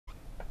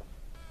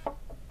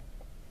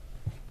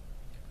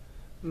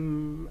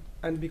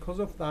And because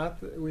of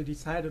that, we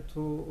decided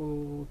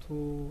to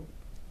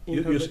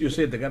You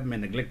said the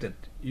government neglected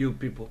you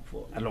people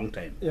for a long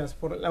time. Yes,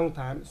 for a long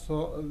time.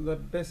 So the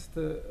best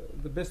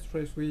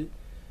choice we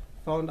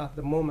found at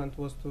the moment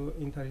was to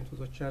enter into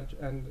the church,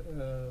 and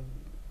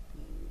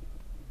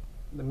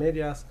the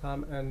media's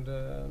come and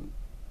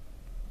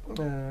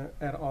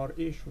air our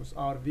issues,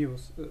 our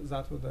views.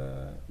 That was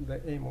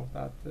the aim of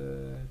that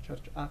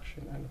church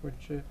action, and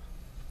which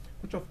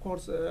of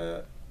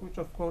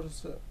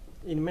course,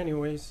 in many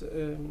ways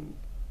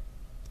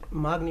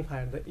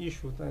magnified the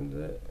issues,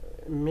 and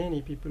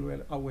many people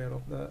were aware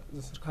of the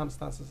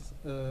circumstances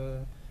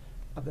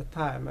at the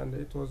time, and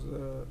it was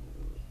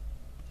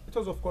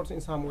of course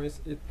in some ways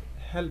it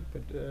helped.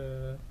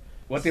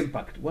 What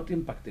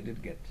impact did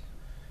it get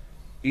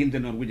in the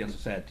Norwegian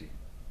society?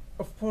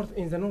 Of course,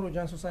 in the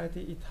Norwegian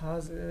society, it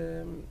has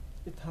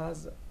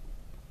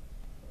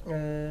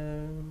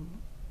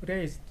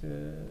raised.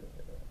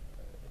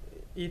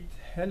 It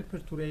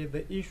helped to raise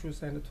the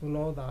issues and to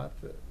know that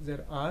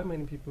there are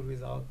many people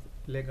without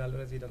legal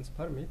residence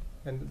permit,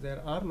 and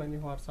there are many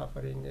who are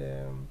suffering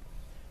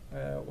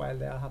while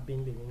they have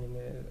been living in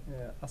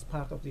as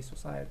part of this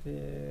society,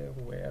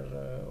 who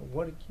were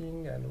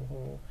working and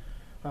who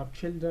have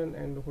children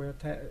and who were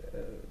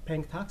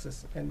paying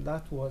taxes, and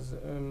that was,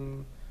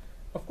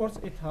 of course,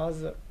 it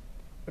has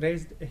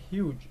raised a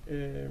huge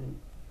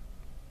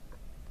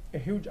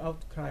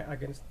outcry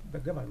against the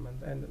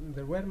government, and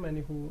there were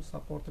many who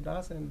supported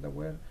us, and there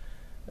were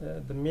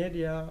the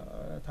media,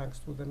 thanks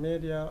to the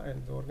media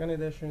and the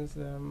organizations,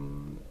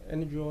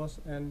 NGOs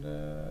and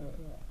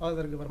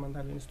other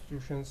governmental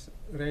institutions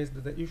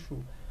raised the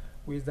issue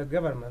with the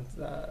government,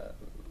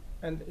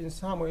 and in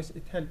some ways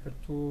it helped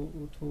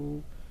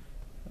to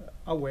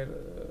aware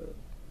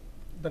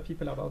the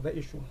people about the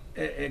issue.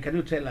 Can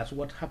you tell us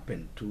what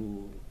happened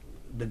to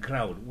the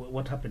crowd?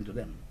 What happened to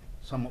them?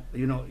 Some,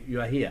 you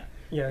are here.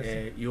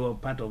 Yes. You are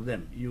part of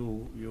them.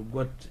 You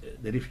got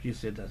the refugee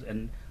status,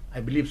 and I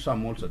believe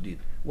some also did.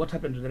 What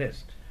happened to the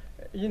rest?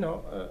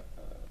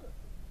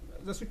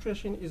 The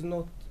situation is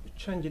not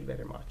changed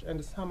very much,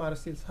 and some are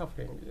still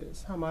suffering.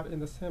 Some are in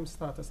the same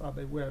status as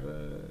they were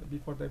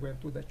before they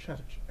went to the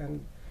church,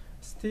 and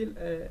still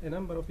a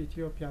number of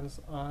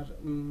Ethiopians are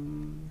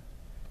in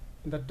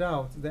the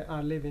doubt. They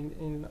are living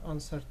in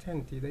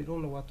uncertainty. They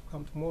don't know what to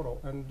come tomorrow,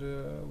 and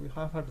we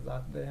have heard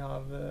that they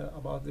have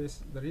about the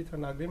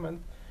return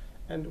agreement,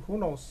 and who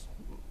knows,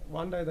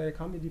 one day they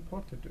can be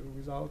deported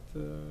without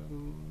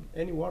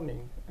any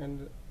warning,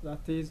 and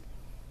that is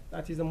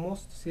the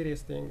most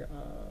serious thing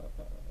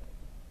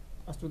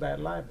as to their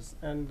lives,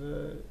 and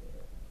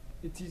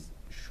it is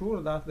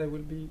sure that they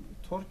will be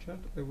tortured,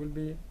 they will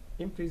be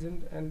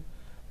imprisoned, and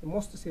the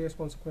most serious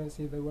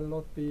consequences, they will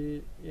not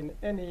be in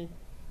any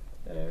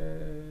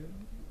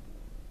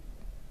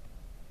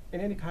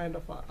kind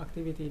of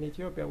activity in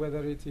Ethiopia,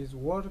 whether it is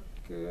work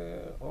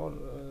or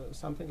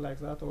something like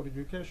that, or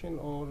education,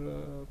 or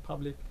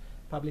public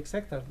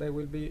sector. They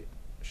will be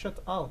shut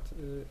out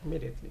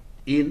immediately.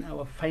 In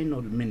our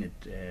final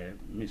minute,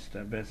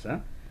 Mr.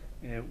 Beza,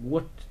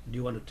 what do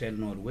you want to tell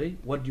Norway?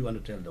 What do you want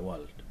to tell the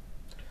world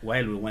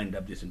while we wind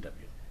up this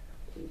interview?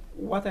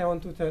 What I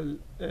want to tell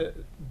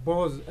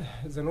both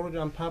the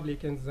Norwegian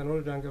public and the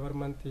Norwegian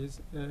government is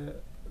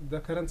the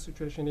current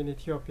situation in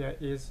Ethiopia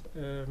is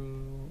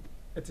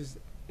it is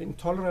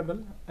intolerable,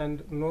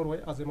 and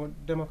Norway, as a more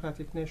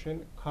democratic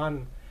nation,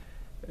 can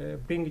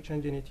bring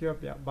change in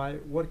Ethiopia by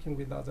working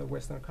with other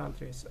Western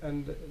countries.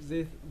 And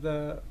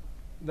the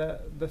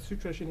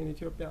situation in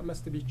Ethiopia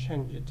must be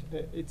changed.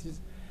 It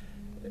is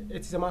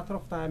a matter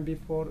of time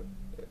before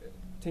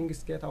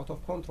things get out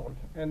of control.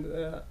 And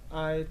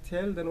I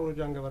tell the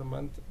Norwegian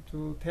government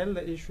to take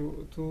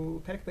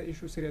the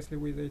issue seriously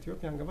with the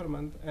Ethiopian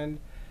government, and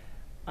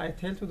I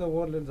tell to the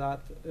world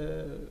that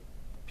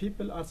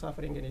people are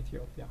suffering in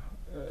Ethiopia.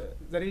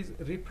 There is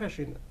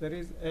repression. There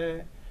is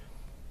a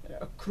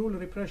cruel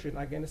repression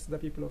against the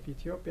people of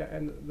Ethiopia,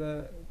 and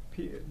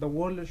the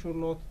world should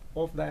not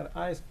off their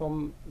eyes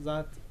from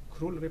that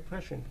cruel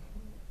repression.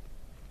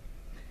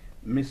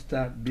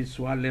 Mr.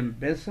 Bizualem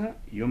Beza,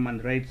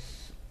 human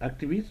rights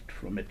activist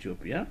from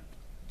Ethiopia,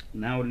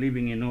 now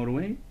living in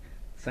Norway,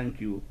 thank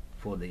you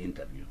for the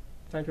interview.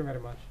 Thank you very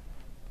much.